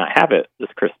that may not have it this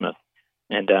Christmas.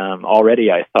 And already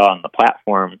I saw on the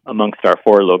platform amongst our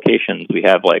 4 locations, we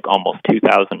have like almost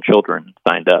 2,000 children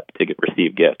signed up to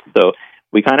receive gifts. So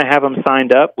we kind of have them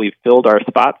signed up. We've filled our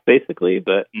spots basically,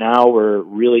 but now we're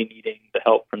really needing the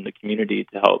help from the community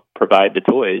to help provide the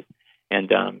toys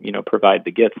and, provide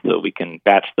the gifts so we can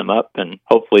batch them up and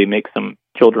hopefully make some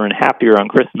children happier on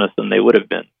Christmas than they would have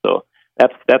been. So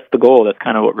that's the goal. That's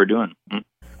kind of what we're doing.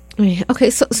 Okay,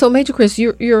 so Major Chris,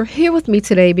 you're here with me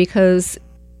today because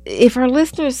if our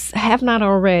listeners have not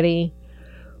already,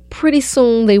 pretty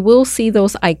soon they will see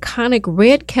those iconic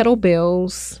red kettle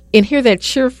bells and hear that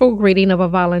cheerful greeting of a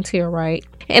volunteer, right?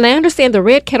 And I understand the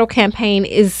Red Kettle campaign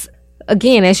is,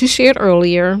 again, as you shared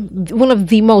earlier, one of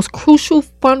the most crucial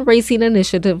fundraising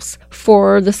initiatives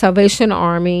for the Salvation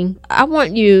Army. I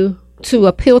want you to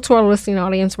appeal to our listening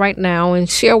audience right now and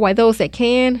share why those that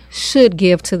can should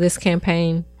give to this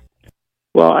campaign.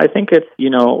 Well, I think it's,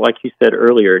 like you said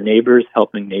earlier, neighbors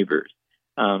helping neighbors.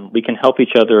 We can help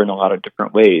each other in a lot of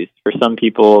different ways. For some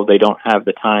people, they don't have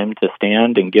the time to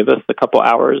stand and give us a couple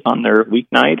hours on their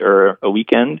weeknight or a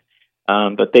weekend,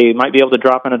 but they might be able to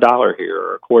drop in $1 here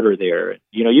or a quarter there.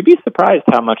 You'd be surprised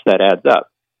how much that adds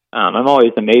up. I'm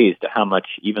always amazed at how much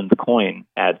even the coin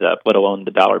adds up, let alone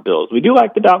the dollar bills. We do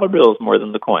like the dollar bills more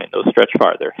than the coin. Those stretch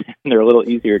farther. They're a little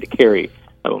easier to carry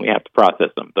when we have to process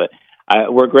them, but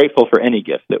we're grateful for any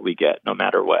gift that we get, no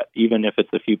matter what, even if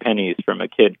it's a few pennies from a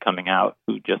kid coming out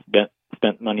who just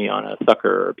spent money on a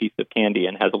sucker or a piece of candy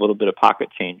and has a little bit of pocket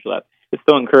change left. It's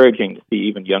so encouraging to see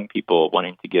even young people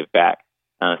wanting to give back,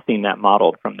 seeing that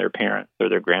modeled from their parents or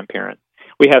their grandparents.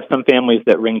 We have some families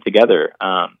that ring together,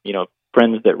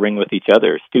 friends that ring with each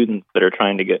other, students that are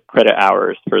trying to get credit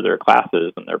hours for their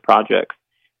classes and their projects.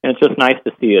 And it's just nice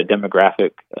to see a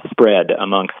demographic spread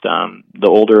amongst the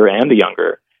older and the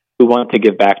younger who want to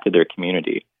give back to their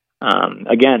community.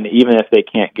 Again, even if they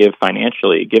can't give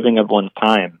financially, giving of one's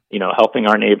time, helping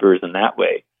our neighbors in that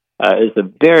way is a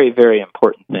very, very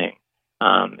important thing.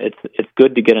 It's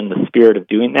good to get in the spirit of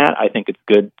doing that. I think it's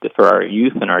good for our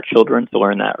youth and our children to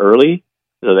learn that early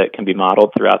so that it can be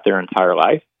modeled throughout their entire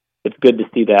life. It's good to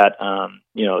see that,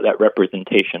 that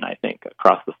representation, I think,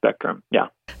 across the spectrum. Yeah.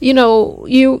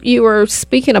 You were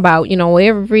speaking about,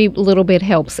 every little bit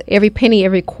helps. Every penny,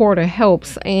 every quarter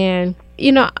helps. And,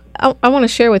 I want to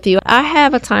share with you, I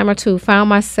have a time or two found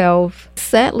myself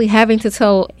sadly having to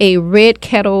tell a Red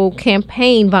Kettle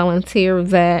campaign volunteer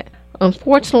that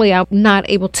unfortunately, I'm not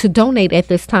able to donate at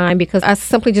this time because I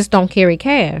simply just don't carry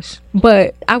cash.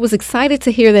 But I was excited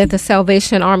to hear that the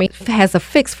Salvation Army has a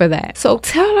fix for that. So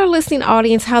tell our listening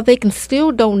audience how they can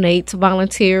still donate to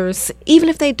volunteers, even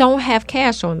if they don't have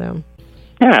cash on them.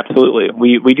 Yeah, absolutely.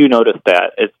 We do notice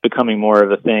that it's becoming more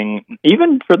of a thing,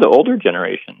 even for the older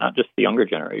generation, not just the younger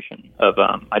generation, of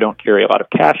I don't carry a lot of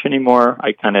cash anymore.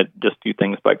 I kind of just do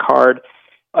things by card.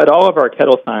 At all of our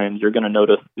Kettle signs, you're going to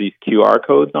notice these QR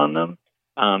codes on them.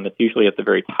 It's usually at the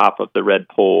very top of the red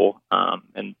pole,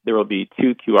 and there will be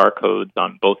 2 QR codes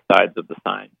on both sides of the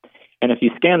sign. And if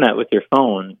you scan that with your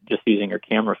phone, just using your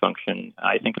camera function,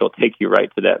 I think it'll take you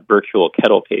right to that virtual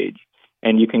Kettle page.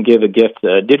 And you can give a gift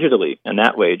digitally in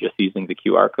that way, just using the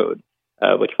QR code,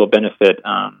 which will benefit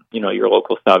your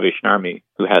local Salvation Army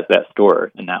who has that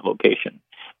store in that location.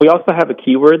 We also have a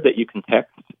keyword that you can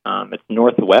text. It's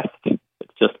Northwest.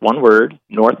 It's just one word,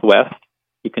 Northwest.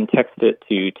 You can text it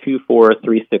to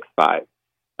 24365.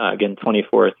 Again,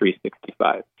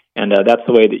 24365. And that's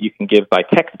the way that you can give by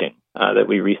texting that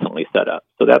we recently set up.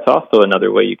 So that's also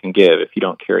another way you can give if you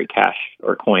don't carry cash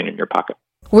or coin in your pocket.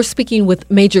 We're speaking with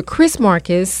Major Chris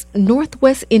Marcus,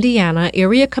 Northwest Indiana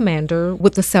Area Commander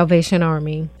with the Salvation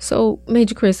Army. So,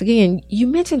 Major Chris, again, you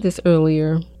mentioned this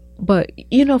earlier, but,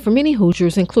 for many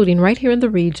Hoosiers, including right here in the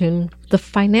region, the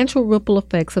financial ripple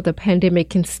effects of the pandemic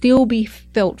can still be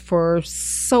felt for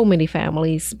so many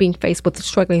families being faced with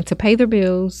struggling to pay their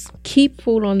bills, keep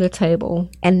food on the table,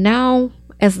 and now,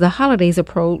 as the holidays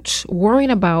approach,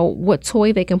 worrying about what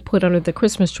toy they can put under the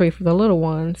Christmas tree for the little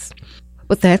ones.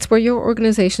 But that's where your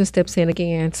organization steps in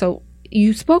again. So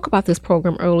you spoke about this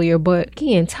program earlier, but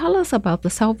again, tell us about the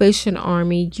Salvation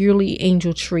Army Yearly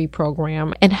Angel Tree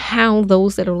Program and how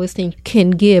those that are listening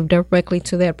can give directly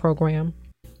to that program.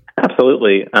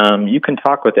 Absolutely. You can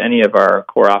talk with any of our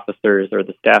core officers or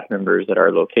the staff members at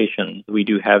our locations. We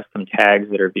do have some tags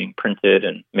that are being printed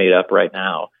and made up right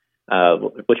now,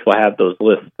 which will have those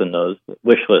lists and those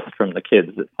wish lists from the kids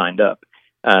that signed up.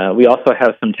 We also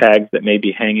have some tags that may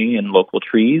be hanging in local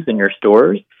trees in your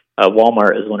stores.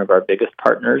 Walmart is one of our biggest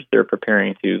partners. They're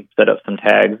preparing to set up some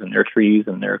tags in their trees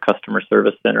and their customer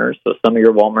service centers. So some of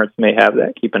your Walmarts may have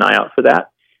that. Keep an eye out for that.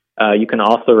 You can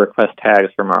also request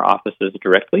tags from our offices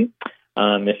directly.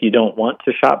 If you don't want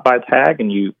to shop by tag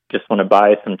and you just want to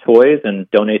buy some toys and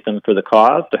donate them for the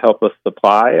cause to help us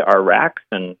supply our racks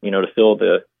and, to fill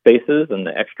the spaces and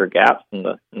the extra gaps in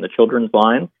the children's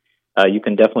line, you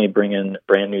can definitely bring in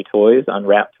brand new toys,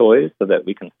 unwrapped toys, so that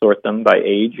we can sort them by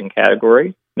age and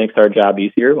category. Makes our job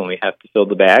easier when we have to fill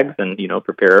the bags and,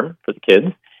 prepare them for the kids.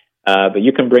 But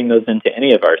you can bring those into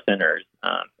any of our centers,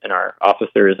 and our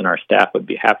officers and our staff would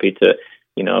be happy to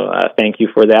thank you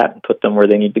for that and put them where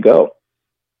they need to go.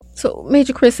 So,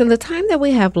 Major Chris, in the time that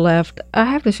we have left, I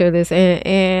have to share this,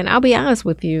 and I'll be honest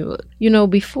with you.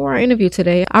 Before our interview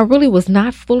today, I really was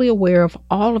not fully aware of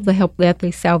all of the help that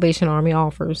the Salvation Army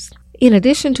offers. In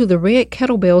addition to the red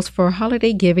kettlebells for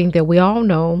holiday giving that we all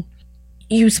know,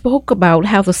 you spoke about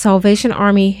how the Salvation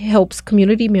Army helps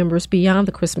community members beyond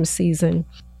the Christmas season.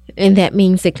 And that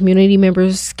means that community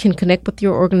members can connect with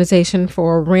your organization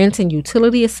for rent and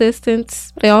utility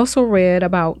assistance. I also read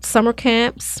about summer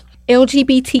camps,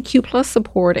 LGBTQ plus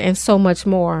support, and so much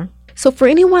more. So for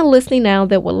anyone listening now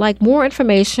that would like more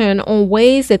information on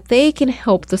ways that they can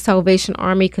help the Salvation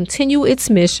Army continue its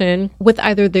mission with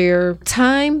either their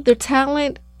time, their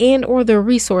talent, and or their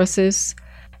resources,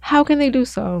 how can they do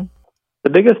so? The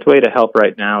biggest way to help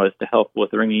right now is to help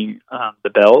with ringing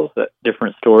the bells at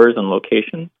different stores and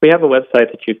locations. We have a website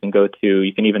that you can go to.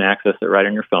 You can even access it right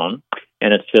on your phone,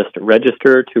 and it's just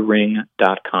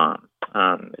registertoring.com.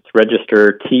 It's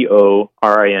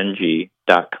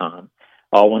registertoring.com,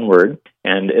 all one word,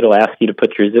 and it'll ask you to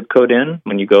put your zip code in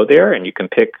when you go there, and you can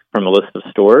pick from a list of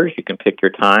stores. You can pick your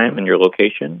time and your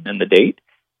location and the date,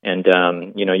 and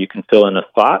you can fill in a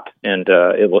spot, and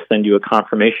it will send you a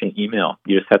confirmation email.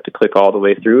 You just have to click all the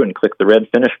way through and click the red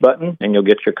finish button, and you'll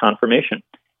get your confirmation.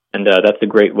 And that's a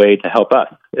great way to help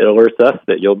us. It alerts us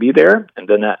that you'll be there, and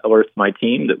then that alerts my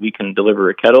team that we can deliver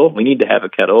a kettle. We need to have a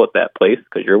kettle at that place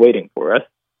because you're waiting for us.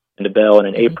 And a bell and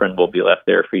an apron will be left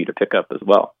there for you to pick up as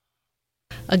well.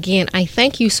 Again, I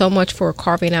thank you so much for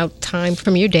carving out time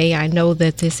from your day. I know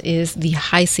that this is the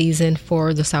high season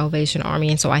for the Salvation Army,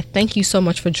 and so I thank you so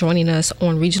much for joining us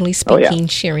on Regionally Speaking,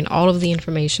 sharing all of the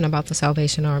information about the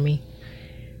Salvation Army.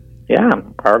 Yeah,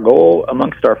 our goal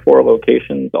amongst our 4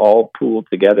 locations all pooled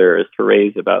together is to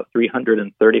raise about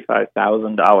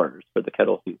 $335,000 for the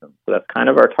kettle season. So that's kind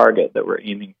of our target that we're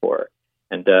aiming for.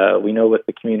 And we know with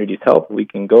the community's help, we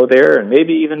can go there and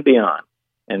maybe even beyond.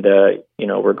 And,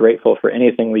 we're grateful for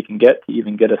anything we can get to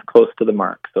even get us close to the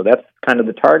mark. So that's kind of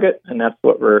the target, and that's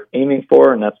what we're aiming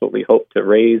for, and that's what we hope to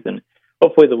raise. And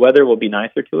hopefully the weather will be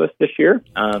nicer to us this year.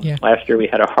 Last year we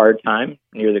had a hard time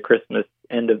near the Christmas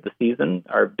end of the season,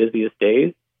 our busiest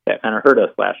days. That kind of hurt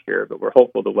us last year, but we're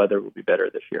hopeful the weather will be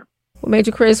better this year. Well,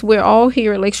 Major Chris, we're all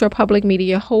here at Lakeshore Public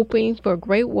Media hoping for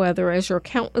great weather as your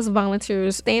countless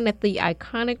volunteers stand at the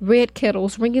iconic red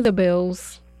kettles, ringing the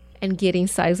bells and getting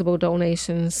sizable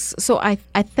donations. So I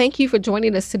thank you for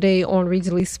joining us today on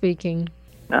Regionally Speaking.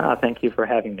 Thank you for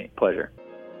having me. Pleasure.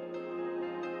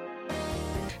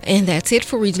 And that's it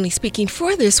for Regionally Speaking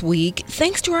for this week.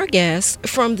 Thanks to our guests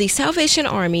from the Salvation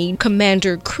Army,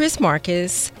 Commander Chris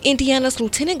Marcus, Indiana's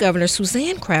Lieutenant Governor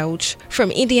Suzanne Crouch, from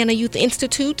Indiana Youth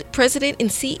Institute, President and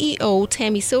CEO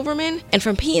Tammy Silverman, and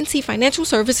from PNC Financial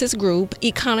Services Group,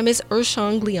 economist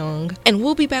Ershang Leong. And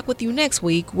we'll be back with you next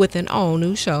week with an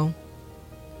all-new show.